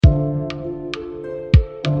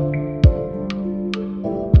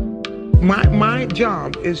My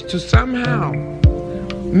job is to somehow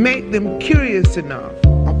make them curious enough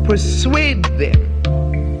or persuade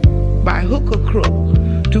them by hook or crook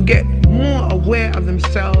to get more aware of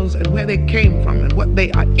themselves and where they came from and what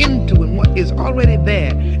they are into and what is already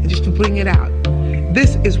there, and just to bring it out.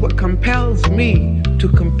 This is what compels me to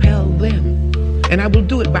compel them, and I will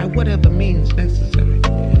do it by whatever means necessary.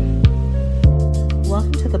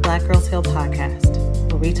 Welcome to the Black Girls Heal podcast,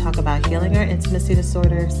 where we talk about healing our intimacy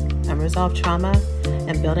disorders, unresolved trauma,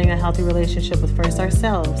 and building a healthy relationship with first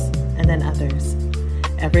ourselves and then others.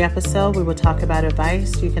 Every episode, we will talk about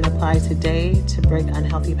advice you can apply today to break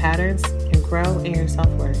unhealthy patterns and grow in your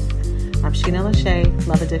self-worth. I'm Sheena Lachey,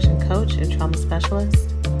 love addiction coach and trauma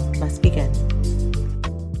specialist. Let's begin.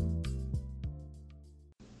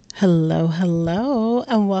 Hello,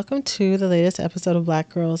 and welcome to the latest episode of Black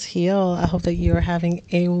Girls Heal. I hope that you are having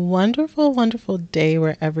a wonderful day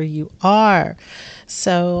wherever you are.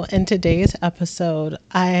 So in today's episode,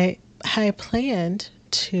 I planned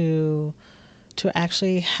to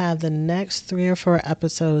actually have the next 3 or 4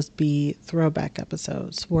 episodes be throwback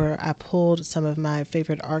episodes where I pulled some of my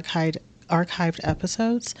favorite archived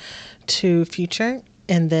episodes to feature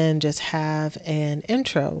and then just have an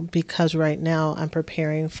intro, because right now I'm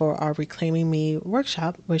preparing for our Reclaiming Me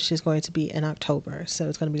workshop, which is going to be in October. So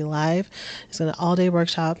it's going to be live. It's an all-day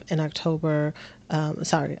workshop in October.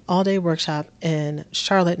 All-day workshop in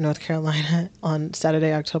Charlotte, North Carolina on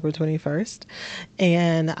Saturday, October 21st.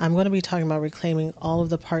 And I'm going to be talking about reclaiming all of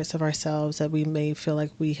the parts of ourselves that we may feel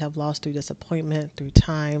like we have lost through disappointment, through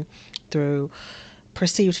time, through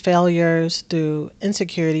perceived failures, through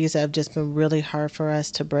insecurities that have just been really hard for us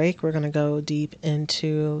to break. We're going to go deep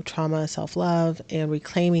into trauma, self-love, and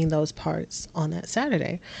reclaiming those parts on that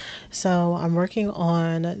Saturday. So I'm working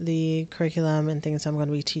on the curriculum and things I'm going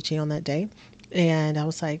to be teaching on that day. And I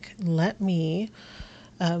was like, let me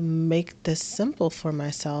make this simple for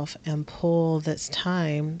myself and pull this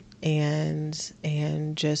time and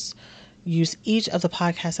just use each of the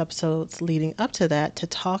podcast episodes leading up to that to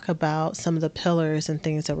talk about some of the pillars and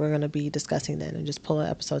things that we're going to be discussing then, and just pull an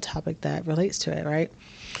episode topic that relates to it, right?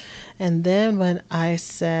 And then when I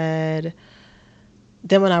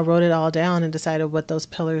wrote it all down and decided what those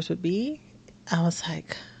pillars would be, I was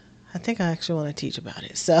like, I think I actually want to teach about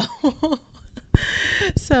it.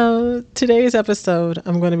 So today's episode,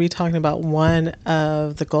 I'm going to be talking about one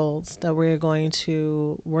of the goals that we're going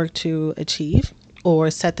to work to achieve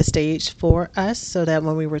or set the stage for us so that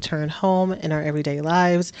when we return home in our everyday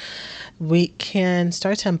lives, we can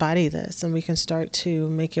start to embody this and we can start to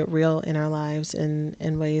make it real in our lives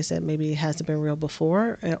in ways that maybe hasn't been real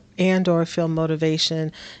before, and or feel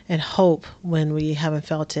motivation and hope when we haven't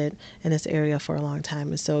felt it in this area for a long time.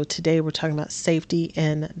 And so today we're talking about safety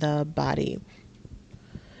in the body.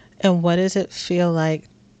 And what does it feel like?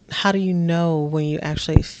 How do you know when you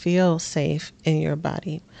actually feel safe in your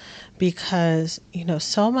body? Because,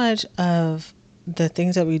 so much of the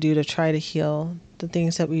things that we do to try to heal, the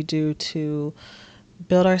things that we do to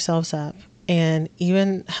build ourselves up, and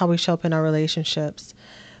even how we show up in our relationships,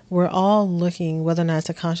 we're all looking, whether or not it's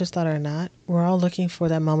a conscious thought or not, we're all looking for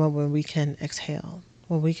that moment when we can exhale,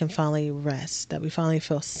 when we can finally rest, that we finally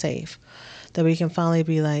feel safe, that we can finally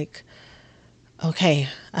be like, okay,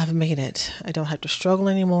 I've made it. I don't have to struggle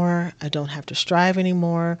anymore. I don't have to strive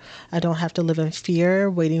anymore. I don't have to live in fear,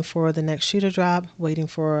 waiting for the next shoe to drop, waiting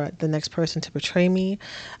for the next person to betray me.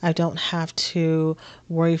 I don't have to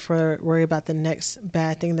worry about the next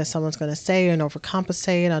bad thing that someone's going to say and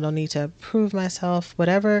overcompensate. I don't need to prove myself,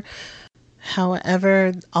 whatever.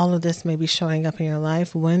 However, all of this may be showing up in your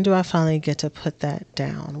life. When do I finally get to put that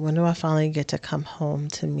down? When do I finally get to come home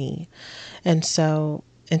to me? And so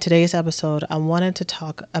in today's episode, I wanted to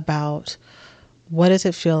talk about what does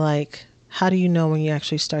it feel like? How do you know when you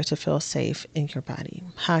actually start to feel safe in your body?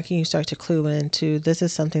 How can you start to clue into this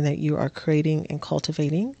is something that you are creating and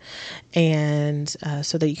cultivating, and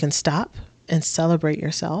so that you can stop and celebrate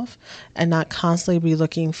yourself and not constantly be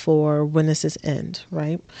looking for when does this end,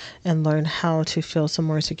 right? And learn how to feel some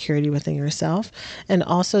more security within yourself, and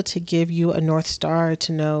also to give you a North Star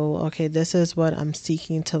to know, okay, this is what I'm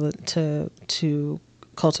seeking to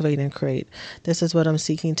cultivate and create. This is what I'm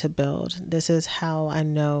seeking to build. This is how I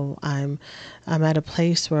know I'm at a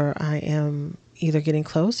place where I am either getting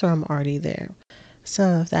close or I'm already there.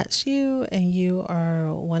 So if that's you and you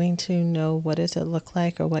are wanting to know what does it look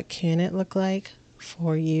like or what can it look like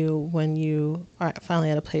for you when you are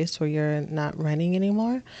finally at a place where you're not running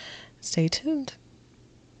anymore, stay tuned.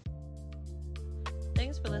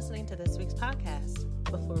 Thanks for listening to this week's podcast.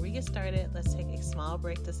 Before we get started, let's take a small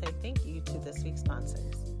break to say thank you to this week's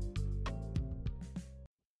sponsors.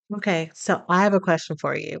 Okay, so I have a question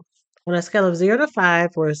for you. On a scale of 0 to 5,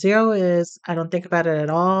 where 0 is I don't think about it at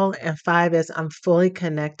all, and 5 is I'm fully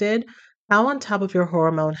connected, how on top of your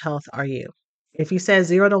hormone health are you? If you said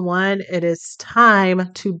 0 to 1, it is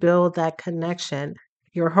time to build that connection.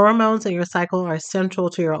 Your hormones and your cycle are central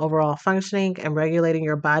to your overall functioning, and regulating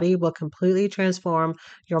your body will completely transform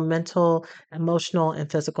your mental, emotional,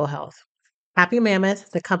 and physical health. Happy Mammoth,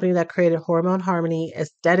 the company that created Hormone Harmony,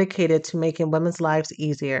 is dedicated to making women's lives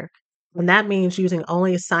easier. And that means using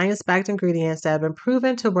only science backed ingredients that have been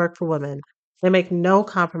proven to work for women. They make no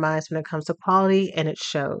compromise when it comes to quality, and it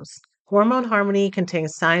shows. Hormone Harmony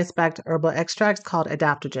contains science backed herbal extracts called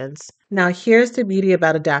adaptogens. Now, here's the beauty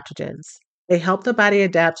about adaptogens. They help the body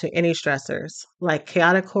adapt to any stressors, like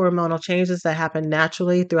chaotic hormonal changes that happen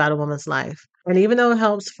naturally throughout a woman's life. And even though it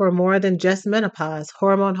helps for more than just menopause,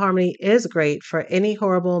 Hormone Harmony is great for any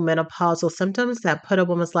horrible menopausal symptoms that put a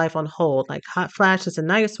woman's life on hold, like hot flashes and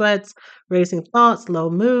night sweats, racing thoughts, low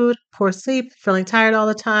mood, poor sleep, feeling tired all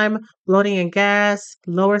the time, bloating and gas,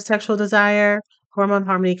 lower sexual desire. Hormone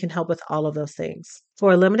Harmony can help with all of those things.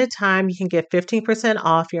 For a limited time, you can get 15%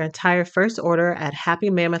 off your entire first order at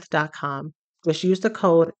happymammoth.com. Just use the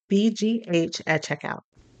code BGH at checkout.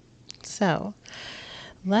 So,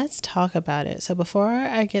 let's talk about it. So before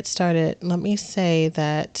I get started, let me say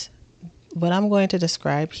that what I'm going to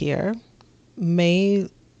describe here may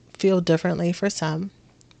feel differently for some.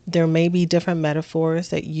 There may be different metaphors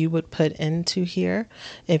that you would put into here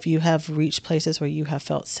if you have reached places where you have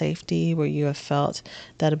felt safety, where you have felt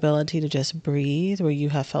that ability to just breathe, where you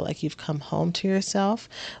have felt like you've come home to yourself,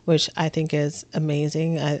 which I think is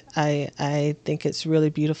amazing. I think it's really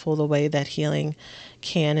beautiful the way that healing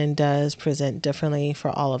can and does present differently for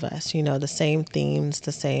all of us. You know, the same themes,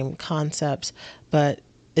 the same concepts, but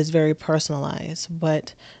is very personalized.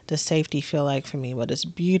 What does safety feel like for me? What does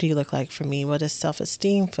beauty look like for me? What does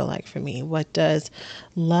self-esteem feel like for me? What does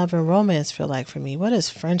love and romance feel like for me? What does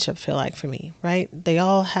friendship feel like for me, right? They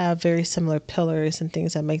all have very similar pillars and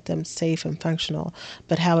things that make them safe and functional,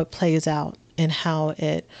 but how it plays out and how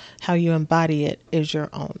you embody it is your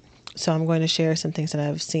own. So I'm going to share some things that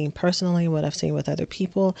I've seen personally, what I've seen with other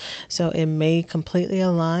people. So it may completely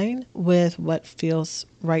align with what feels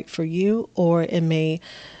right for you, or it may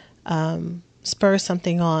spur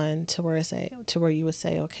something on to where you would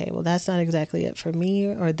say, okay, well, that's not exactly it for me,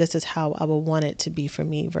 or this is how I would want it to be for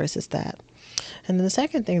me versus that. And then the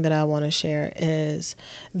second thing that I want to share is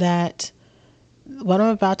that what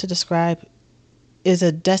I'm about to describe is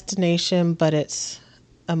a destination, but it's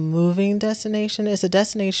a moving destination. It's a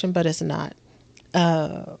destination, but it's not.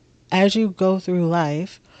 As you go through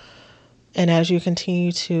life and as you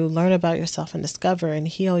continue to learn about yourself and discover and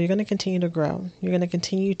heal, you're going to continue to grow. You're going to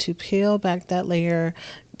continue to peel back that layer,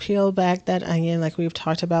 peel back that onion like we've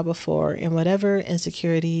talked about before. And whatever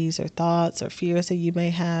insecurities or thoughts or fears that you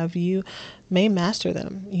may have, you may master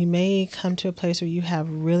them. You may come to a place where you have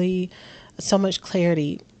really so much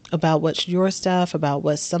clarity about what's your stuff, about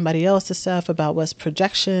what's somebody else's stuff, about what's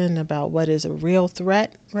projection, about what is a real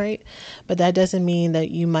threat, right? But that doesn't mean that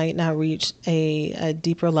you might not reach a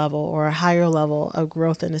deeper level or a higher level of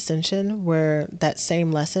growth and ascension where that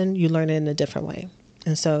same lesson, you learn it in a different way.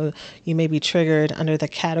 And so you may be triggered under the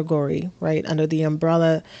category, right? Under the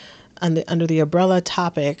umbrella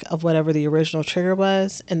topic of whatever the original trigger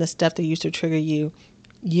was, and the stuff that used to trigger you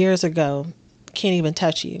years ago can't even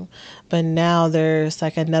touch you. But now there's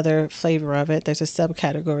like another flavor of it. There's a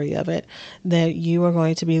subcategory of it that you are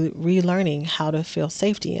going to be relearning how to feel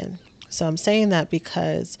safety in. So I'm saying that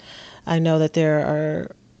because I know that there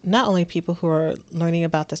are not only people who are learning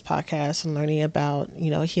about this podcast and learning about,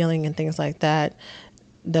 healing and things like that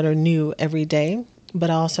are new every day, but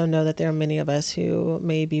I also know that there are many of us who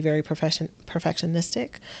may be very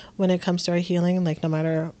perfectionistic when it comes to our healing. Like no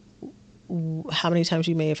matter how many times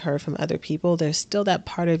you may have heard from other people, there's still that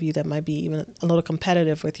part of you that might be even a little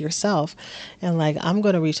competitive with yourself. And like, I'm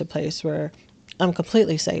going to reach a place where I'm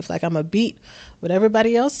completely safe. Like I'm going to beat what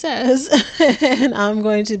everybody else says. And I'm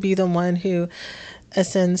going to be the one who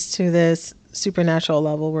ascends to this supernatural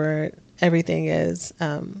level where everything is,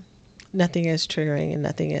 nothing is triggering and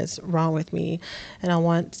nothing is wrong with me. And I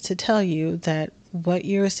want to tell you that what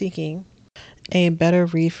you're seeking, a better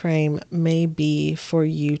reframe may be for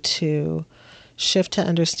you to shift to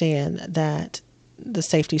understand that the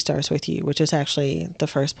safety starts with you, which is actually the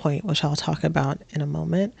first point, which I'll talk about in a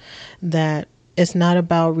moment. That it's not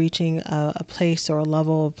about reaching a place or a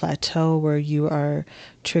level of plateau where you are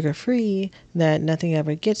trigger free, that nothing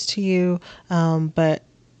ever gets to you, but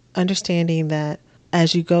understanding that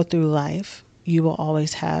as you go through life, you will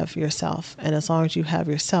always have yourself. And as long as you have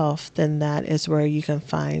yourself, then that is where you can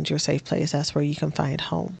find your safe place. That's where you can find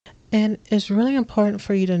home. And it's really important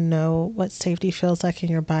for you to know what safety feels like in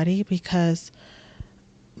your body, because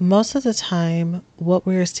most of the time, what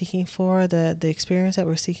we're seeking for, the experience that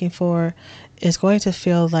we're seeking for, is going to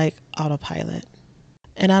feel like autopilot.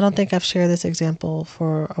 And I don't think I've shared this example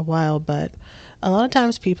for a while, but a lot of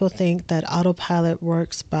times people think that autopilot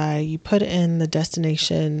works by you put in the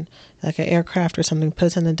destination, like an aircraft or something,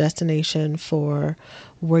 puts in the destination for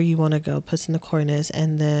where you want to go, puts in the coordinates,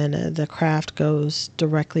 and then the craft goes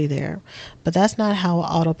directly there. But that's not how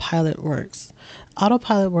autopilot works.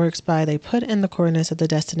 Autopilot works by they put in the coordinates of the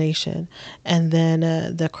destination, and then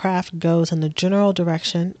the craft goes in the general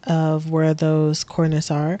direction of where those coordinates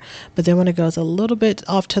are. But then when it goes a little bit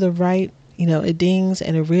off to the right, it dings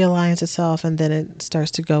and it realigns itself, and then it starts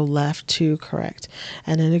to go left to correct.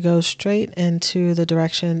 And then it goes straight into the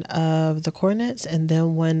direction of the coordinates. And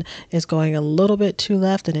then when it's going a little bit too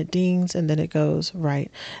left, then it dings and then it goes right.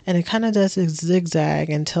 And it kind of does a zigzag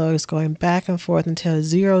until it's going back and forth until it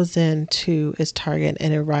zeroes in to its target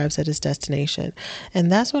and it arrives at its destination.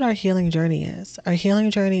 And that's what our healing journey is. Our healing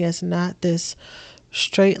journey is not this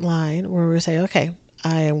straight line where we say, okay,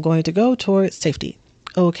 I am going to go towards safety.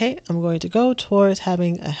 Okay, I'm going to go towards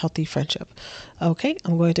having a healthy friendship. Okay,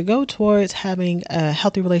 I'm going to go towards having a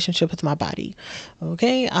healthy relationship with my body.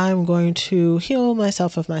 Okay, I'm going to heal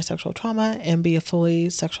myself of my sexual trauma and be a fully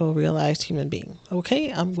sexual realized human being.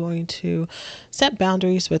 Okay, I'm going to set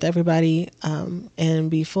boundaries with everybody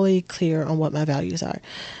and be fully clear on what my values are.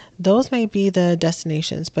 Those may be the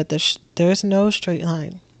destinations, but there's no straight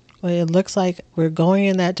line. It looks like we're going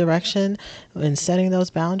in that direction and setting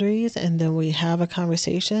those boundaries, and then we have a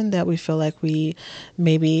conversation that we feel like we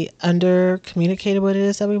maybe under communicated what it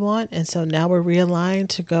is that we want, and so now we're realigned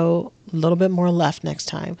to go a little bit more left next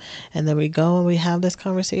time. And then we go and we have this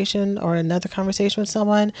conversation or another conversation with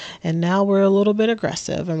someone, and now we're a little bit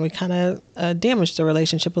aggressive and we kind of damage the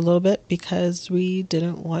relationship a little bit because we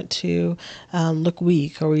didn't want to look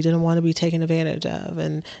weak, or we didn't want to be taken advantage of,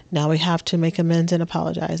 and now we have to make amends and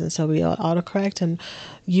apologize. And so we autocorrect, and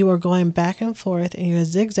you are going back and forth and you're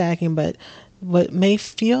zigzagging, but what may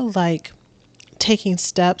feel like taking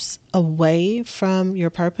steps away from your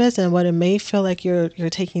purpose, and what it may feel like you're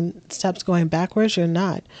taking steps going backwards, you're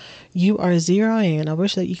not. You are zeroing in. I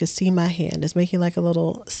wish that you could see my hand. It's making like a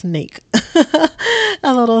little snake,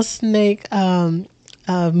 a little snake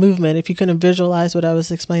movement, if you couldn't visualize what I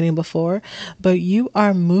was explaining before. But you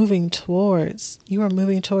are moving towards your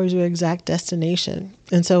exact destination.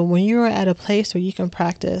 And so when you're at a place where you can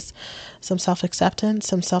practice some self-acceptance,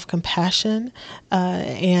 some self-compassion,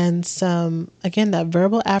 and some, again, that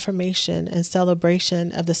verbal affirmation and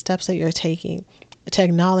celebration of the steps that you're taking, to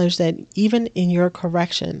acknowledge that even in your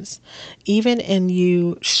corrections, even in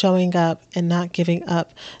you showing up and not giving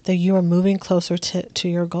up, that you are moving closer to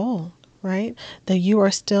your goal, right? That you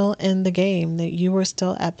are still in the game, that you are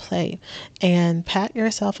still at play. And pat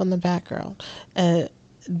yourself on the back, girl.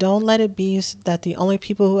 Don't let it be that the only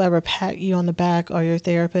people who ever pat you on the back are your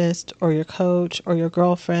therapist or your coach or your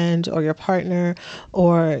girlfriend or your partner,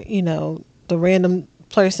 or, the random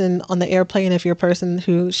person on the airplane, if you're a person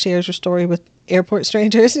who shares your story with airport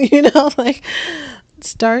strangers.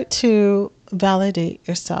 Start to validate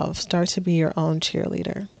yourself, start to be your own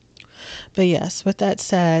cheerleader. But yes, with that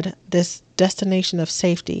said, this destination of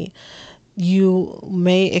safety, you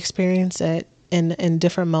may experience it in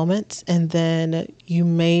different moments, and then you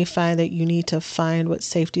may find that you need to find what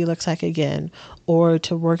safety looks like again, or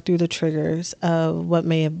to work through the triggers of what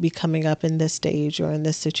may be coming up in this stage or in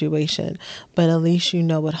this situation. But at least you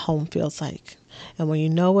know what home feels like. And when you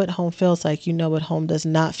know what home feels like, you know what home does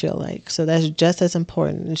not feel like. So that's just as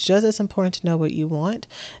important. It's just as important to know what you want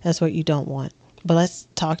as what you don't want. But let's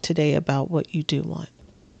talk today about what you do want.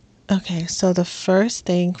 Okay, so the first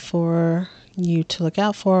thing for you to look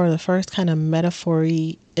out for, or the first kind of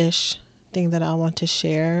metaphor-ish thing that I want to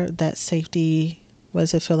share, that safety, what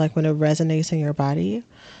does it feel like when it resonates in your body?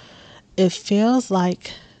 It feels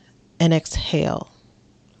like an exhale.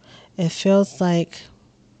 It feels like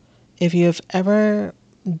if you've ever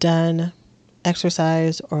done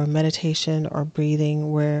exercise or meditation or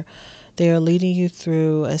breathing where they are leading you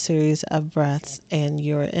through a series of breaths, and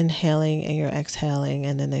you're inhaling and you're exhaling,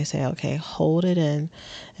 and then they say, okay, hold it in,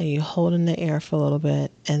 and you hold in the air for a little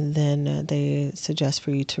bit, and then they suggest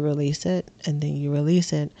for you to release it, and then you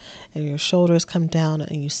release it, and your shoulders come down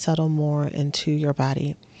and you settle more into your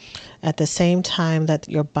body. At the same time that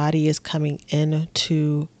your body is coming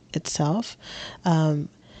into itself,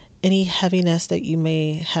 any heaviness that you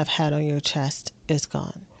may have had on your chest is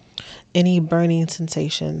gone. Any burning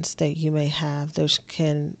sensations that you may have, those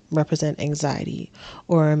can represent anxiety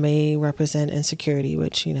or may represent insecurity,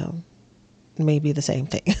 which, may be the same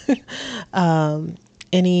thing.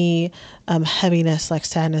 Any heaviness like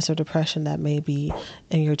sadness or depression that may be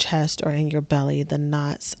in your chest or in your belly, the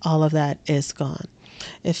knots, all of that is gone.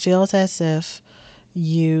 It feels as if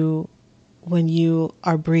when you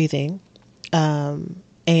are breathing,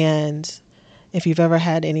 and if you've ever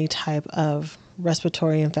had any type of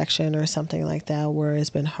respiratory infection or something like that where it's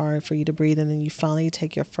been hard for you to breathe, and then you finally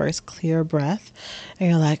take your first clear breath and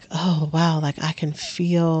you're like, oh wow, like I can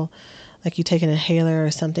feel like you take an inhaler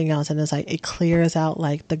or something else, and it's like it clears out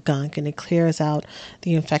like the gunk, and it clears out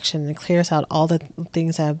the infection, and it clears out all the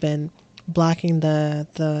things that have been blocking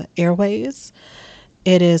the airways.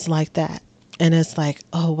 It is like that. And it's like,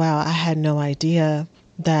 oh wow, I had no idea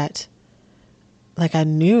that, like I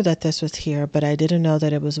knew that this was here, but I didn't know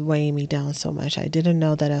that it was weighing me down so much. I didn't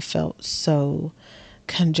know that I felt so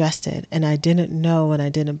congested, and I didn't know and I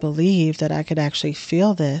didn't believe that I could actually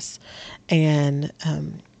feel this and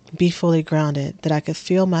be fully grounded, that I could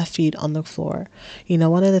feel my feet on the floor. You know,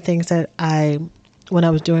 one of the things that when I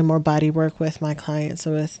was doing more body work with my clients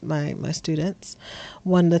or with my students,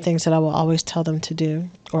 one of the things that I will always tell them to do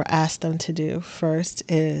or ask them to do first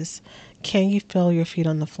is, can you feel your feet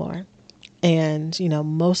on the floor? And, you know,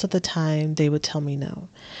 most of the time they would tell me no.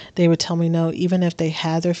 They would tell me no, even if they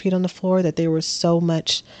had their feet on the floor, that they were so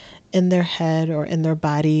much in their head or in their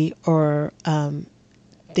body or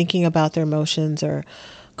thinking about their emotions or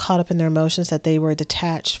caught up in their emotions that they were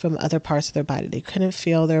detached from other parts of their body. They couldn't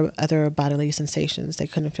feel their other bodily sensations. They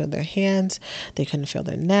couldn't feel their hands. They couldn't feel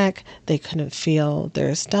their neck. They couldn't feel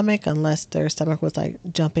their stomach unless their stomach was like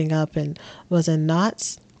jumping up and was in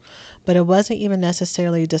knots. But it wasn't even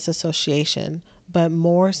necessarily disassociation, but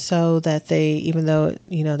more so that they, even though,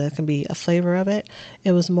 you know, that can be a flavor of it,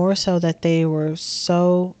 it was more so that they were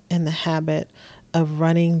so in the habit of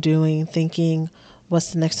running, doing, thinking,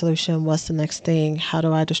 what's the next solution? What's the next thing? How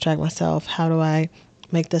do I distract myself? How do I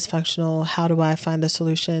make this functional? How do I find a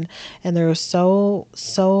solution? And there was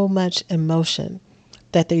so much emotion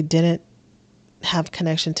that they didn't have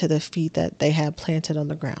connection to the feet that they had planted on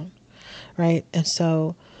the ground, right? And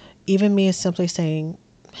so even me is simply saying,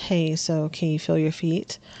 hey, so can you feel your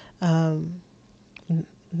feet?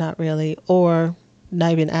 Not really. Or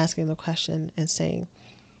not even asking the question and saying,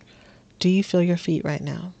 do you feel your feet right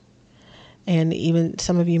now? And even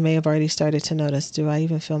some of you may have already started to notice, do I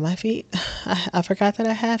even feel my feet? I forgot that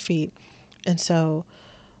I have feet. And so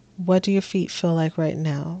what do your feet feel like right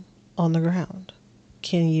now on the ground?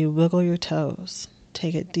 Can you wiggle your toes?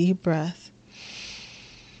 Take a deep breath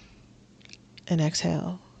and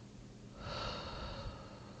exhale.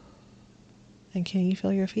 And can you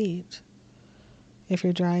feel your feet? If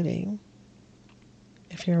you're driving,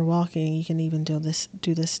 if you're walking, you can even do this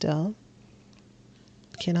still.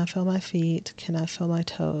 Can I feel my feet? Can I feel my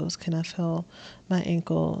toes? Can I feel my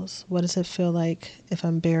ankles? What does it feel like if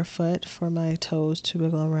I'm barefoot for my toes to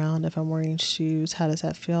wiggle around? If I'm wearing shoes, how does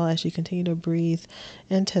that feel as you continue to breathe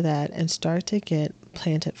into that and start to get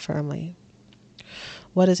planted firmly?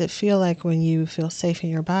 What does it feel like when you feel safe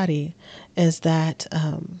in your body? Is that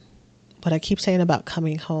what I keep saying about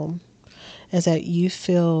coming home is that you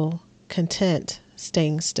feel content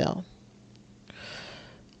staying still.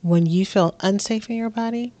 When you feel unsafe in your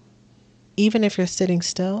body, even if you're sitting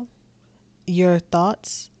still, your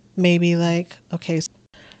thoughts may be like, okay,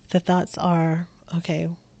 the thoughts are, okay,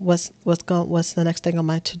 what's the next thing on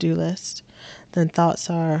my to-do list? Then thoughts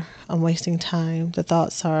are, I'm wasting time. The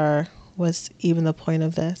thoughts are, what's even the point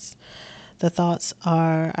of this? The thoughts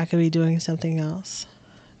are, I could be doing something else.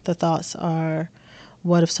 The thoughts are,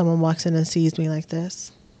 what if someone walks in and sees me like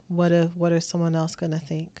this? What is someone else going to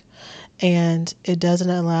think? And it doesn't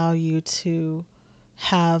allow you to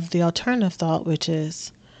have the alternative thought, which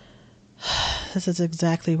is, this is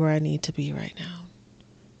exactly where I need to be right now.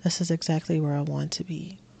 This is exactly where I want to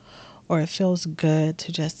be. Or it feels good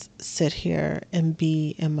to just sit here and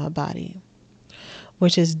be in my body,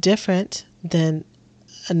 which is different than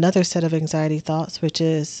another set of anxiety thoughts, which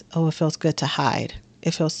is, oh, it feels good to hide.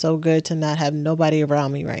 It feels so good to not have nobody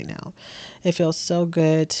around me right now. It feels so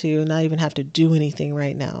good to not even have to do anything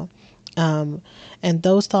right now. And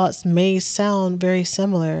those thoughts may sound very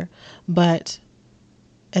similar, but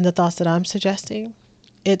in the thoughts that I'm suggesting,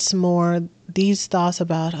 it's more these thoughts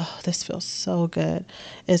about, oh, this feels so good,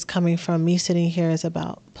 is coming from me sitting here, is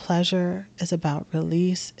about pleasure, is about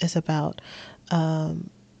release, is about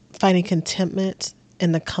finding contentment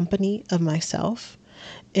in the company of myself.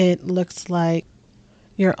 It looks like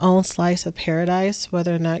your own slice of paradise,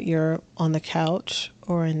 whether or not you're on the couch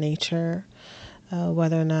or in nature,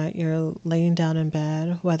 whether or not you're laying down in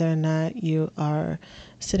bed, whether or not you are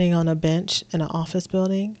sitting on a bench in an office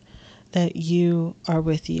building, that you are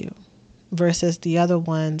with you. versus the other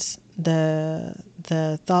ones,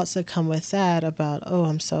 the thoughts that come with that about, oh,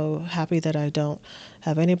 I'm so happy that I don't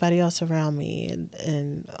have anybody else around me,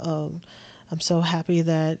 and I'm so happy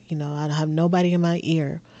that I have nobody in my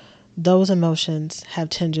ear. Those emotions have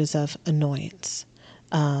tinges of annoyance,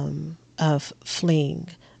 of fleeing,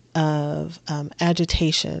 of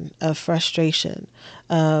agitation, of frustration,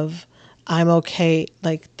 of I'm okay.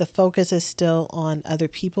 Like the focus is still on other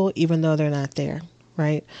people, even though they're not there,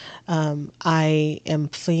 right? I am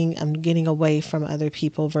fleeing, I'm getting away from other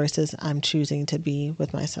people versus I'm choosing to be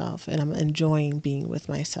with myself and I'm enjoying being with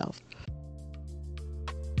myself.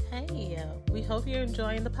 Hey, we hope you're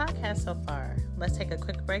enjoying the podcast so far. Let's take a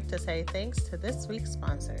quick break to say thanks to this week's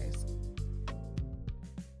sponsors.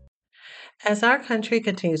 As our country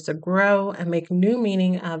continues to grow and make new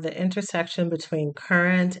meaning of the intersection between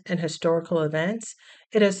current and historical events,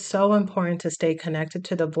 it is so important to stay connected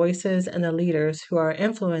to the voices and the leaders who are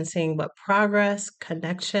influencing what progress,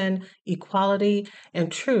 connection, equality,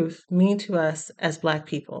 and truth mean to us as Black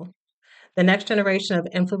people. The next generation of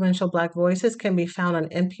influential Black voices can be found on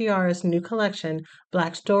NPR's new collection,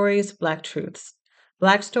 Black Stories, Black Truths.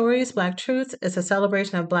 Black Stories, Black Truths is a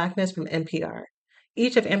celebration of Blackness from NPR.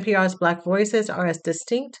 Each of NPR's Black voices are as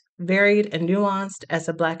distinct, varied, and nuanced as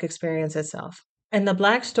the Black experience itself. In the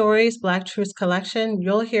Black Stories, Black Truths collection,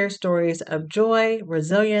 you'll hear stories of joy,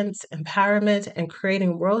 resilience, empowerment, and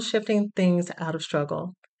creating world shifting things out of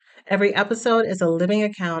struggle. Every episode is a living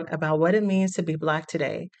account about what it means to be Black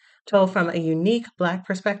today, told from a unique Black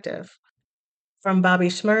perspective. From Bobby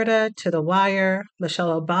Shmurda to The Wire,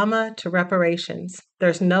 Michelle Obama to reparations,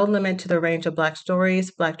 there's no limit to the range of Black stories,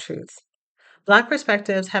 Black truths. Black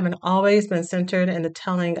perspectives haven't always been centered in the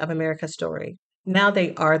telling of America's story. Now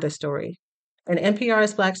they are the story. In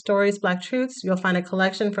NPR's Black Stories, Black Truths, you'll find a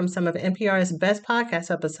collection from some of NPR's best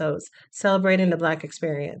podcast episodes celebrating the Black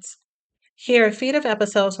experience. Hear a feed of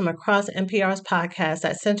episodes from across NPR's podcasts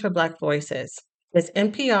that center Black voices. It's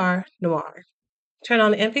NPR Noir. Turn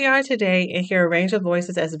on NPR today and hear a range of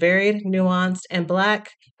voices as varied, nuanced, and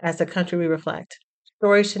Black as the country we reflect.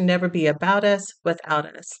 Stories should never be about us, without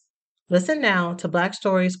us. Listen now to Black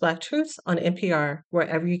Stories, Black Truths on NPR,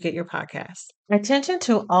 wherever you get your podcasts. Attention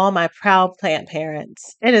to all my proud plant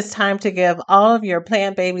parents. It is time to give all of your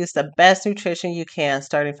plant babies the best nutrition you can,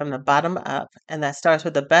 starting from the bottom up, and that starts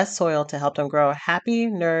with the best soil to help them grow happy,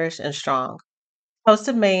 nourished, and strong. Coast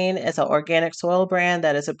of Maine is an organic soil brand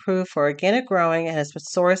that is approved for organic growing and has been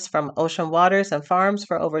sourced from ocean waters and farms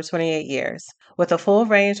for over 28 years. With a full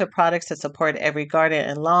range of products to support every garden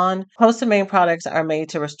and lawn, Coast of Maine products are made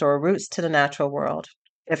to restore roots to the natural world.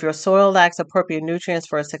 If your soil lacks appropriate nutrients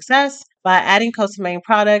for success, by adding Coast of Maine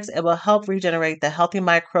products, it will help regenerate the healthy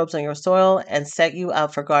microbes in your soil and set you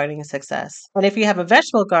up for gardening success. And if you have a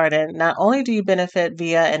vegetable garden, not only do you benefit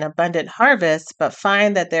via an abundant harvest, but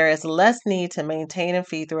find that there is less need to maintain and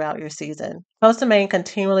feed throughout your season. Coast of Maine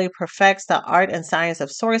continually perfects the art and science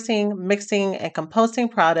of sourcing, mixing, and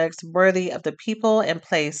composting products worthy of the people and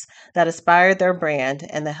place that inspired their brand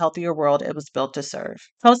and the healthier world it was built to serve.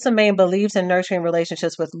 Coast of Maine believes in nurturing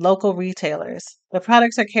relationships with local retailers. The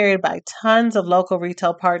products are carried by tons of local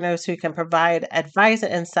retail partners who can provide advice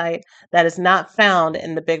and insight that is not found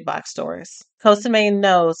in the big box stores. Coast of Maine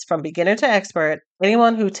knows from beginner to expert,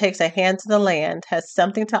 anyone who takes a hand to the land has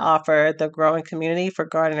something to offer the growing community for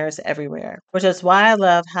gardeners everywhere, which is why I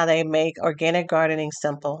love how they make organic gardening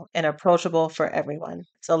simple and approachable for everyone.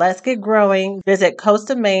 So let's get growing. Visit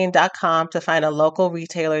coastofmaine.com to find a local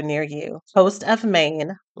retailer near you. Coast of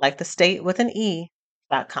Maine, like the state with an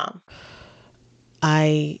E.com.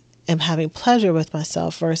 I am having pleasure with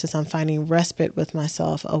myself versus I'm finding respite with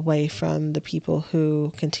myself away from the people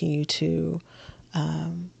who continue to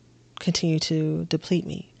deplete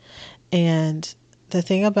me. And the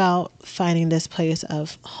thing about finding this place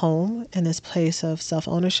of home and this place of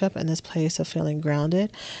self-ownership and this place of feeling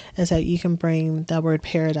grounded is that you can bring that word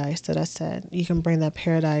paradise that I said. You can bring that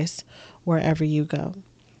paradise wherever you go.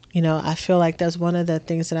 I feel like that's one of the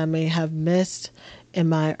things that I may have missed in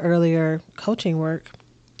my earlier coaching work.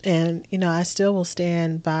 And, I still will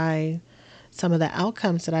stand by some of the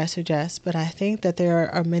outcomes that I suggest, but I think that there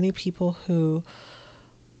are many people who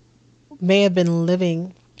may have been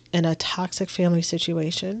living in a toxic family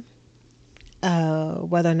situation,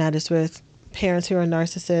 whether or not it's with parents who are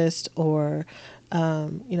narcissists or,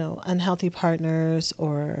 unhealthy partners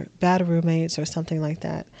or bad roommates or something like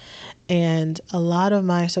that. And a lot of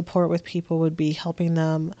my support with people would be helping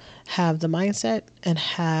them have the mindset and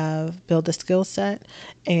build the skill set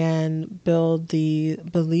and build the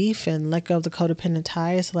belief and let go of the codependent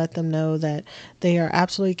ties, let them know that they are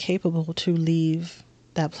absolutely capable to leave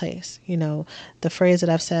that place. The phrase that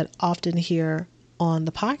I've said often here on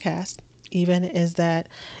the podcast even is that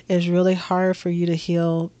it's really hard for you to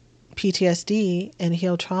heal PTSD and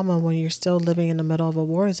heal trauma when you're still living in the middle of a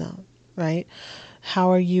war zone, right?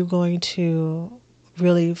 How are you going to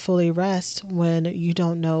really fully rest when you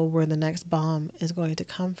don't know where the next bomb is going to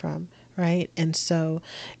come from, right? And so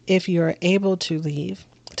if you're able to leave,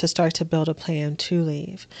 to start to build a plan to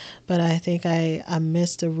leave. But I think I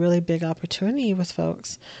missed a really big opportunity with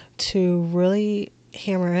folks to really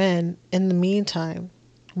hammer in the meantime,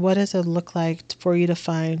 what does it look like for you to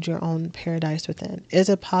find your own paradise within? Is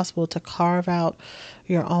it possible to carve out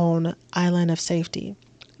your own island of safety,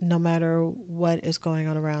 no matter what is going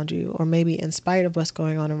on around you, or maybe in spite of what's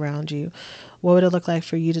going on around you? What would it look like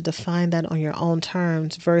for you to define that on your own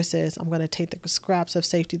terms versus I'm going to take the scraps of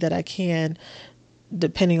safety that I can,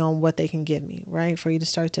 depending on what they can give me, right? For you to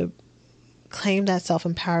start to claim that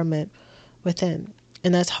self-empowerment within.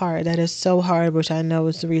 And that's hard. That is so hard, which I know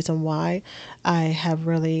is the reason why I have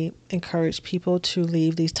really encouraged people to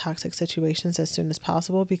leave these toxic situations as soon as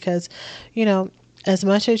possible. Because, as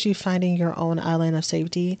much as you finding your own island of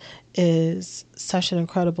safety is such an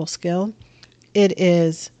incredible skill, it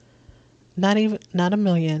is not a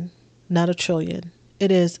million, not a trillion.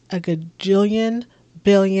 It is a gajillion,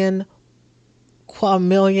 billion,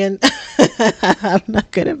 quadrillion. I'm not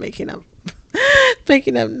good at making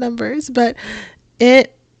up numbers, but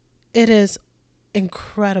it is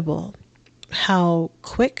incredible how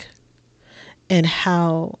quick and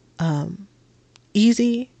how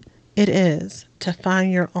easy it is to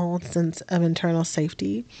find your own sense of internal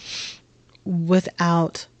safety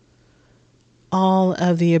without all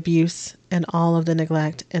of the abuse and all of the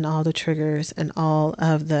neglect and all the triggers and all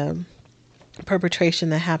of the perpetration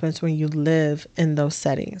that happens when you live in those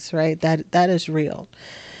settings, right? That is real.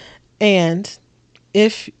 And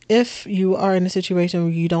if you are in a situation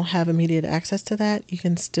where you don't have immediate access to that, you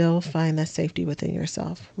can still find that safety within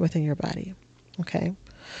yourself, within your body. Okay.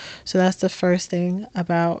 So that's the first thing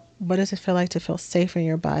about what does it feel like to feel safe in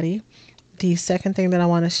your body. The second thing that I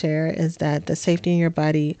want to share is that the safety in your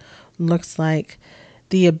body looks like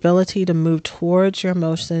the ability to move towards your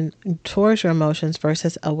emotions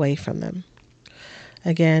versus away from them.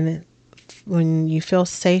 Again, when you feel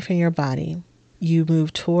safe in your body, you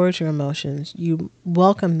move towards your emotions, you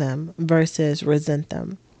welcome them versus resent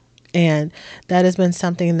them. And that has been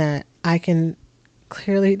something that I can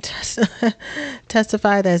clearly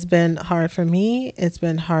testify that's been hard for me. It's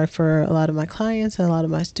been hard for a lot of my clients and a lot of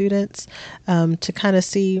my students to kind of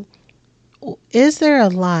see, is there a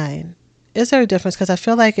line? Is there a difference? Because I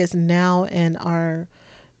feel like it's now in our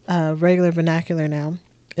regular vernacular now,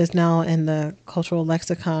 is now in the cultural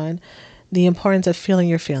lexicon, the importance of feeling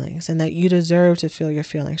your feelings and that you deserve to feel your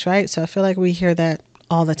feelings, right? So I feel like we hear that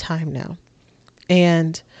all the time now.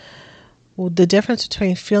 And the difference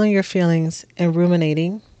between feeling your feelings and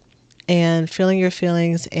ruminating, and feeling your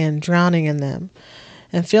feelings and drowning in them,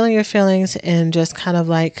 and feeling your feelings and just kind of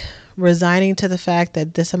like resigning to the fact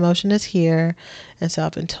that this emotion is here. And so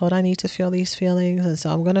I've been told I need to feel these feelings. And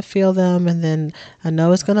so I'm going to feel them. And then I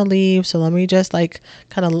know it's going to leave. So let me just like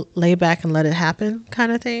kind of lay back and let it happen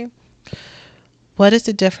kind of thing. What is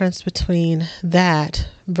the difference between that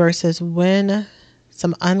versus when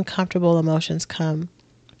some uncomfortable emotions come?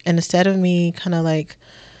 And instead of me kind of like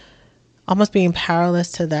almost being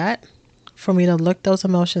powerless to that, for me to look those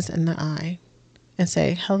emotions in the eye and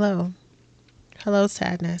say, hello,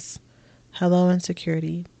 sadness. Hello,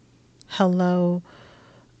 insecurity. Hello,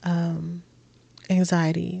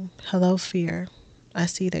 anxiety. Hello, fear. I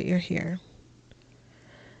see that you're here.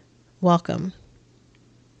 Welcome.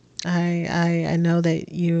 I know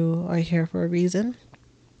that you are here for a reason,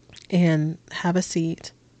 and have a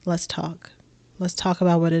seat. Let's talk. Let's talk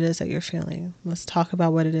about what it is that you're feeling. Let's talk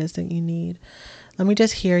about what it is that you need. Let me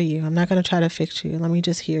just hear you. I'm not going to try to fix you. Let me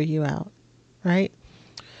just hear you out, right?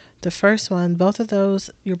 The first one, both of those,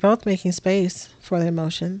 you're both making space for the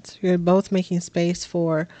emotions. You're both making space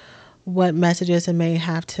for what messages it may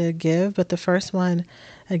have to give. But the first one,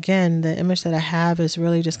 again, the image that I have is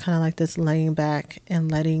really just kind of like this laying back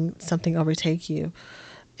and letting something overtake you.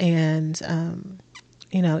 And,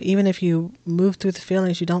 even if you move through the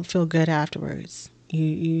feelings, you don't feel good afterwards.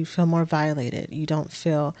 You feel more violated. You don't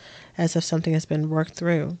feel as if something has been worked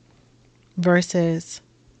through. Versus,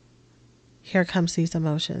 here comes these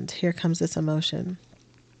emotions. Here comes this emotion.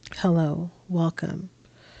 Hello, welcome.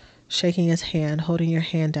 Shaking his hand, holding your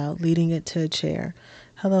hand out, leading it to a chair.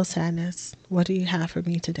 Hello, sadness. What do you have for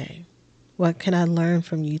me today? What can I learn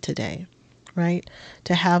from you today? Right?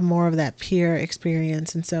 To have more of that peer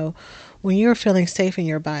experience. And so when you're feeling safe in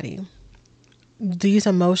your body, these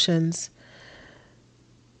emotions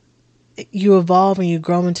you evolve and you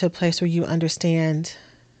grow into a place where you understand,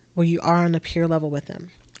 where you are on a peer level with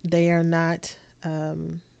them. They are not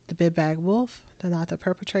the big bag wolf. They're not the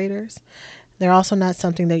perpetrators. They're also not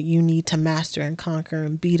something that you need to master and conquer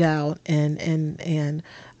and beat out and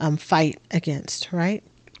fight against, right?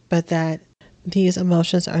 But that these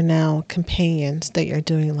emotions are now companions that you're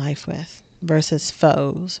doing life with versus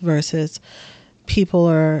foes, versus people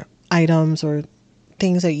or items or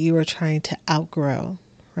things that you are trying to outgrow,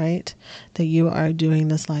 right? That you are doing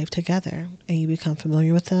this life together and you become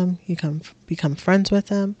familiar with them, you become friends with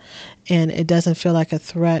them, and it doesn't feel like a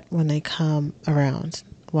threat when they come around.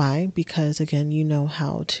 Why? Because again, you know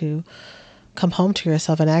how to come home to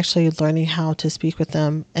yourself, and actually learning how to speak with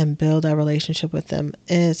them and build a relationship with them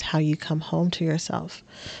is how you come home to yourself.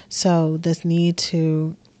 So this need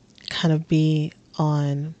to kind of be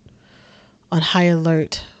on high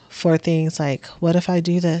alert for things like, what if I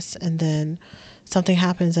do this and then something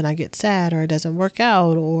happens and I get sad, or it doesn't work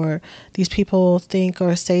out, or these people think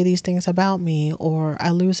or say these things about me, or I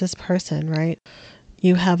lose this person, right?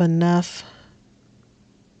 You have enough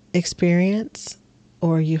experience,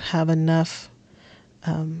 or you have enough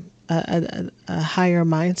a higher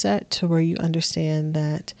mindset to where you understand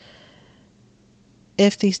that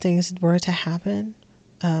if these things were to happen,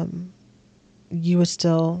 you would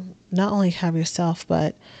still not only have yourself,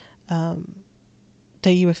 but that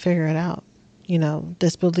you would figure it out. You know,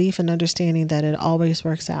 this belief and understanding that it always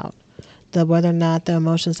works out. That whether or not the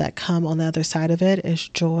emotions that come on the other side of it is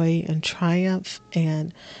joy and triumph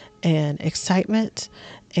and excitement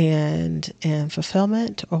and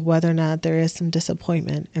fulfillment, or whether or not there is some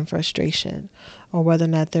disappointment and frustration, or whether or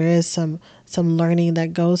not there is some learning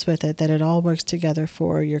that goes with it, that it all works together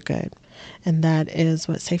for your good. And that is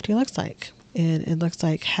what safety looks like. And it looks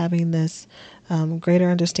like having this greater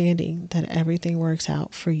understanding that everything works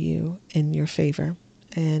out for you in your favor,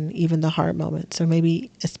 and even the hard moments, or maybe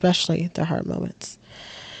especially the hard moments.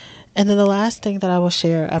 And then the last thing that I will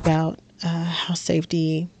share about how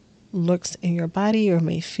safety looks in your body or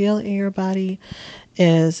may feel in your body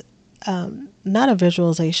is not a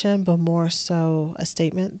visualization, but more so a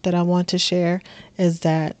statement that I want to share, is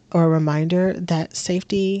that, or a reminder that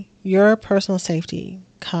safety, your personal safety,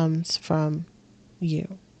 comes from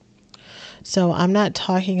you. So I'm not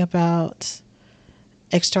talking about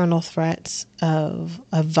external threats of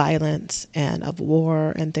violence and of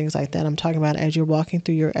war and things like that. I'm talking about as you're walking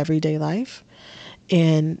through your everyday life.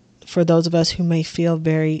 And for those of us who may feel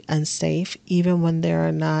very unsafe, even when there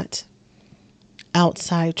are not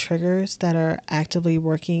outside triggers that are actively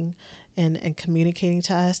working and communicating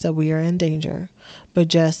to us that we are in danger, but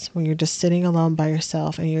just when you're just sitting alone by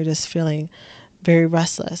yourself and you're just very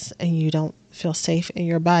restless and you don't feel safe in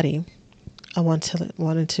your body, I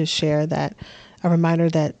wanted to share that, a reminder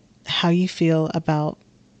that how you feel about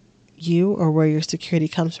you or where your security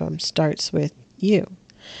comes from starts with you.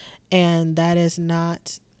 And that is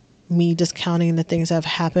not me discounting the things that have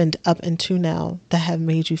happened up until now that have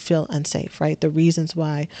made you feel unsafe, right? The reasons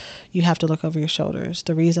why you have to look over your shoulders,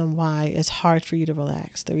 the reason why it's hard for you to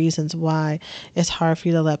relax, the reasons why it's hard for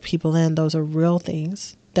you to let people in. Those are real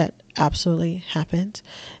things that absolutely happened,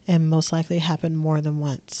 and most likely happened more than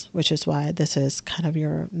once, which is why this is kind of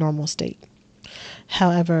your normal state.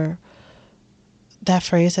 However, that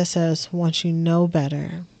phrase that says, once you know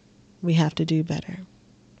better, we have to do better.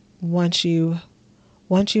 Once you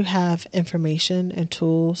have information and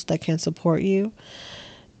tools that can support you,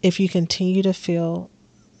 if you continue to feel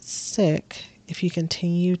sick, if you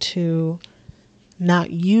continue to not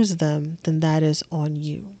use them, then that is on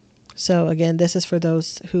you. So again, this is for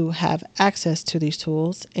those who have access to these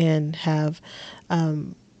tools and have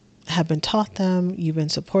been taught them, you've been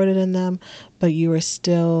supported in them, but you are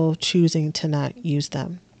still choosing to not use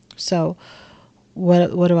them. So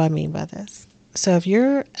what do I mean by this? So if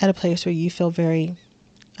you're at a place where you feel very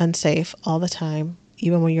unsafe all the time,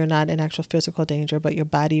 even when you're not in actual physical danger, but your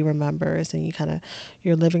body remembers, and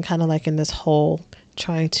you're living kind of like in this hole,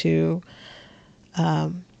 trying to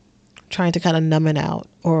kind of numb it out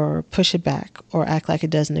or push it back or act like it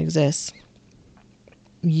doesn't exist,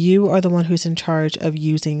 you are the one who's in charge of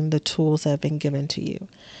using the tools that have been given to you.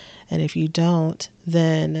 And if you don't,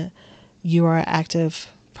 then you are an active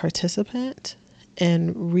participant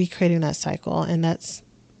in recreating that cycle. And that's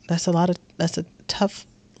a tough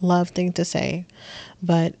love thing to say,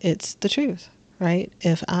 but it's the truth, right?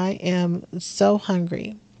 If I am so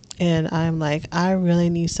hungry and I'm like, I really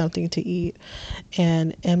need something to eat,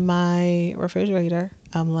 and in my refrigerator,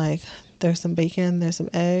 I'm like, there's some bacon, there's some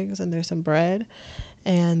eggs, and there's some bread,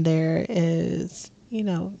 and there is,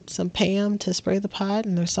 some Pam to spray the pot,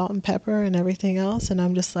 and there's salt and pepper and everything else, and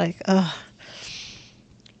I'm just like, ugh,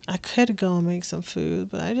 I could go and make some food,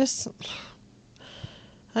 but I just,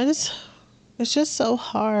 it's just so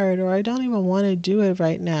hard, or I don't even want to do it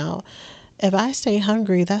right now. If I stay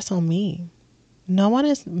hungry, that's on me. No one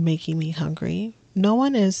is making me hungry. No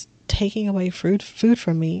one is taking away food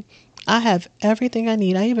from me. I have everything I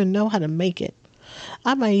need. I even know how to make it.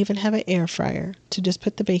 I might even have an air fryer to just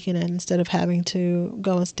put the bacon in instead of having to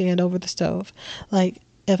go and stand over the stove. Like,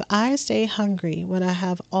 if I stay hungry when I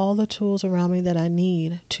have all the tools around me that I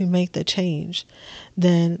need to make the change,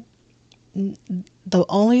 then the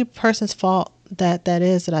only person's fault that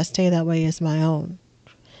is that I stay that way is my own.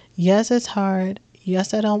 Yes, it's hard.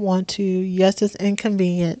 Yes, I don't want to. Yes, it's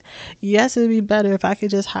inconvenient. Yes, it'd be better if I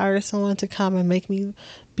could just hire someone to come and make me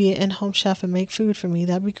be an in-home chef and make food for me.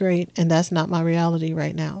 That'd be great. And that's not my reality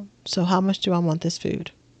right now. So how much do I want this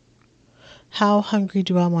food? How hungry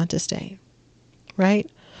do I want to stay? Right?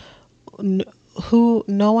 No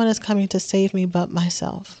one is coming to save me but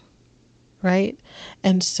myself. Right?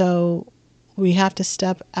 And so we have to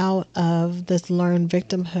step out of this learned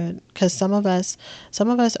victimhood, because some of us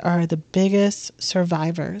are the biggest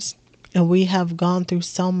survivors, and we have gone through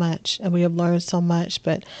so much and we have learned so much.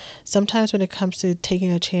 But sometimes when it comes to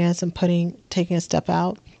taking a chance and taking a step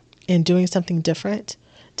out and doing something different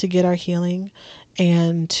to get our healing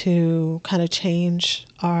and to kind of change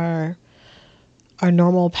our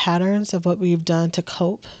normal patterns of what we've done to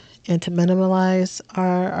cope and to minimize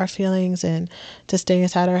our feelings and to stay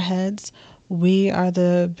inside our heads, we are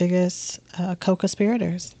the biggest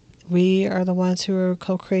co-conspirators. We are the ones who are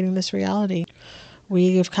co-creating this reality.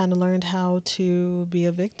 We've kind of learned how to be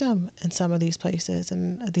a victim in some of these places.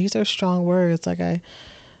 And these are strong words. Like, I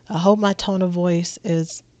hope my tone of voice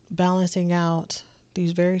is balancing out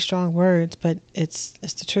these very strong words, but it's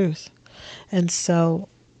the truth. And so,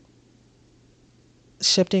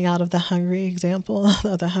 shifting out of the hungry example,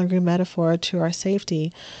 of the hungry metaphor, to our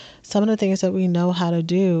safety, some of the things that we know how to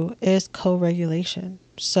do is co-regulation.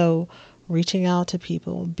 So reaching out to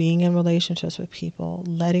people, being in relationships with people,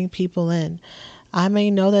 letting people in. I may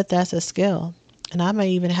know that that's a skill, and I may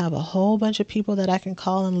even have a whole bunch of people that I can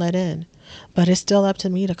call and let in, but it's still up to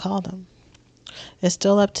me to call them. It's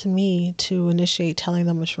still up to me to initiate telling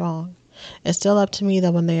them what's wrong. It's still up to me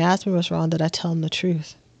that when they ask me what's wrong, that I tell them the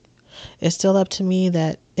truth. It's still up to me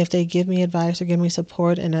that if they give me advice or give me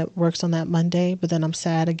support and it works on that Monday, but then I'm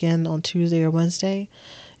sad again on Tuesday or Wednesday,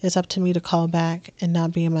 it's up to me to call back and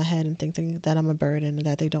not be in my head and thinking that I'm a burden and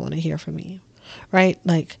that they don't want to hear from me. Right?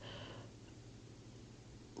 Like,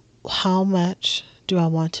 how much do I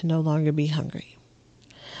want to no longer be hungry?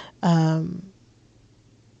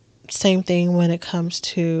 Same thing when it comes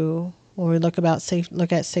to when we look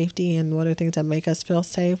at safety and what are things that make us feel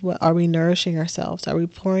safe. What, are we nourishing ourselves? Are we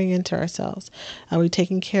pouring into ourselves? Are we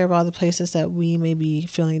taking care of all the places that we may be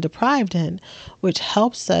feeling deprived in, which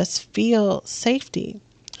helps us feel safety?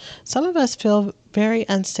 Some of us feel very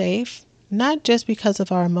unsafe, not just because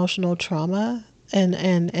of our emotional trauma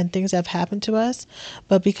and things that have happened to us,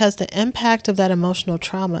 but because the impact of that emotional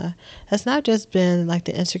trauma has not just been like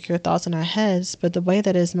the insecure thoughts in our heads, but the way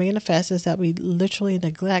that it's manifests is that we literally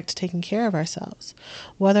neglect taking care of ourselves.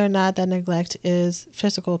 Whether or not that neglect is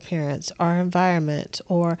physical appearance, our environment,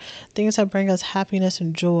 or things that bring us happiness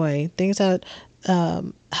and joy, things that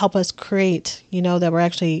help us create, that we're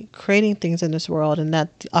actually creating things in this world, and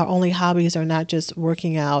that our only hobbies are not just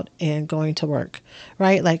working out and going to work,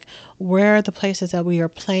 right? Like, where are the places that we are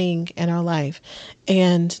playing in our life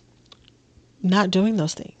and not doing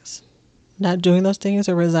those things? Not doing those things,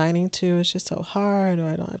 or resigning to, it's just so hard, or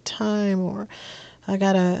I don't have time, or I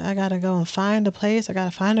gotta go and find a place, I gotta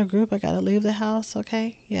find a group, I gotta leave the house.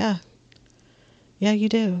 Okay, yeah, you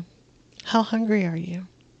do. How hungry are you?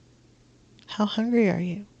 How hungry are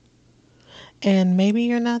you? And maybe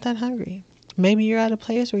you're not that hungry. Maybe you're at a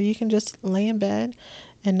place where you can just lay in bed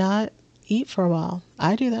and not eat for a while.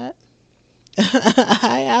 I do that.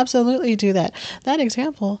 I absolutely do that. That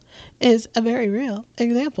example is a very real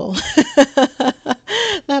example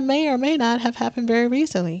that may or may not have happened very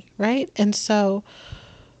recently, right? And so,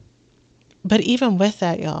 but even with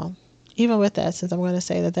that, y'all, even with that, since I'm going to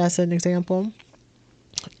say that that's an example,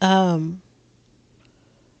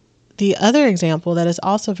 the other example that is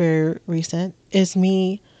also very recent is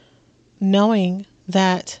me knowing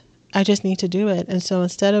that I just need to do it. And so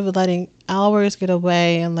instead of letting hours get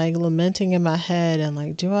away and like lamenting in my head and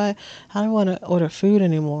like, I don't want to order food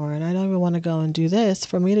anymore, and I don't even want to go and do this,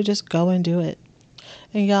 for me to just go and do it.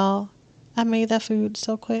 And y'all, I made that food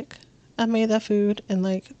so quick. I made that food in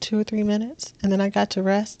like 2 or 3 minutes, and then I got to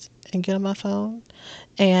rest and get on my phone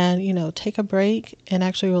and, take a break and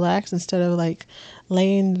actually relax instead of like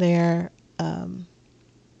laying there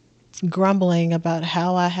grumbling about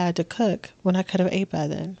how I had to cook when I could have ate by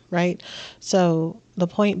then, right? So the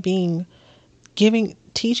point being,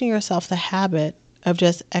 teaching yourself the habit of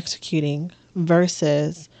just executing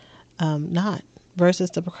versus not,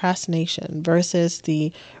 versus the procrastination, versus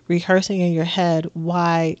the rehearsing in your head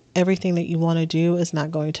why everything that you want to do is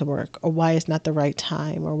not going to work, or why it's not the right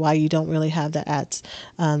time, or why you don't really have the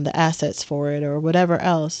assets for it, or whatever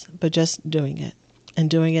else, but just doing it, and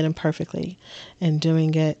doing it imperfectly, and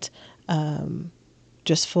doing it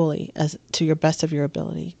just fully, as to your best of your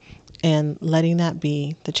ability, and letting that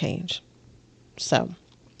be the change. So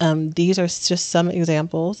these are just some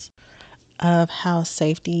examples of how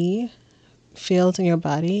safety feels in your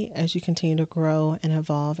body as you continue to grow and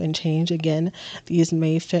evolve and change. Again, these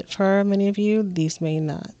may fit for many of you, these may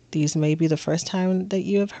not. These may be the first time that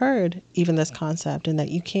you have heard even this concept, and that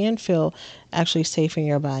you can feel actually safe in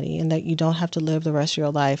your body, and that you don't have to live the rest of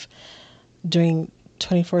your life doing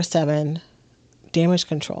 24/7 damage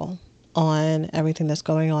control on everything that's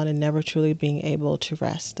going on and never truly being able to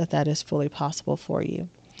rest, that is fully possible for you.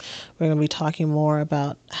 We're going to be talking more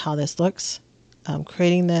about how this looks,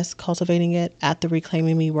 creating this, cultivating it at the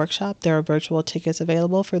Reclaiming Me workshop. There are virtual tickets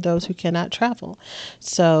available for those who cannot travel.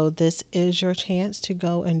 So this is your chance to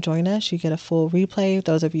go and join us. You get a full replay,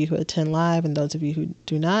 those of you who attend live and those of you who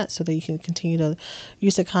do not, so that you can continue to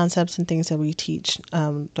use the concepts and things that we teach, that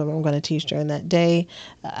I'm going to teach during that day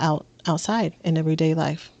outside in everyday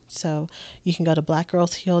life. So you can go to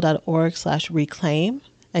blackgirlsheal.org/reclaim.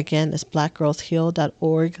 Again, it's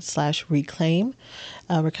blackgirlsheal.org/reclaim.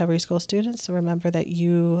 Recovery School students, so remember that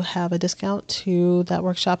you have a discount to that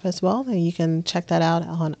workshop as well, and you can check that out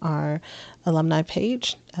on our alumni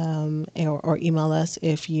page, or email us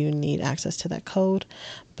if you need access to that code.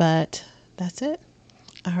 But that's it.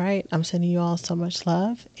 All right, I'm sending you all so much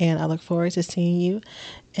love, and I look forward to seeing you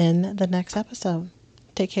in the next episode.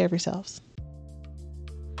 Take care of yourselves.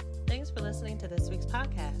 Thanks for listening to this week's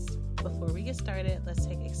podcast. Before we get started, let's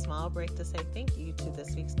take a small break to say thank you to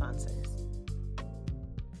this week's sponsors.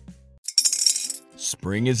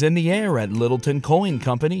 Spring is in the air at Littleton Coin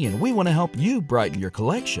Company, and we want to help you brighten your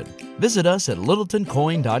collection. Visit us at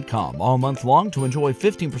littletoncoin.com all month long to enjoy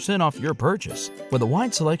 15% off your purchase. With a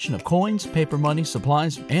wide selection of coins, paper money,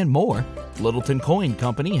 supplies, and more, Littleton Coin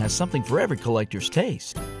Company has something for every collector's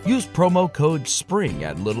taste. Use promo code SPRING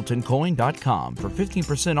at littletoncoin.com for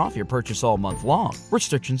 15% off your purchase all month long.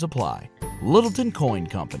 Restrictions apply. Littleton Coin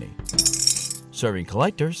Company. Serving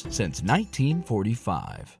collectors since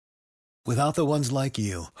 1945. Without the ones like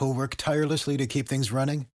you, who work tirelessly to keep things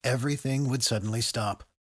running, everything would suddenly stop.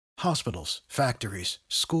 Hospitals, factories,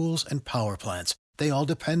 schools, and power plants, they all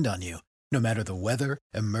depend on you. No matter the weather,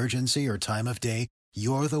 emergency, or time of day,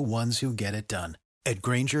 you're the ones who get it done. At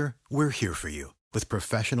Grainger, we're here for you with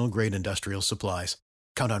professional-grade industrial supplies.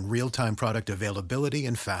 Count on real-time product availability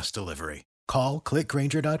and fast delivery. Call, click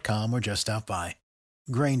Grainger.com, or just stop by.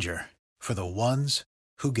 Grainger, for the ones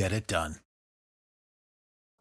who get it done.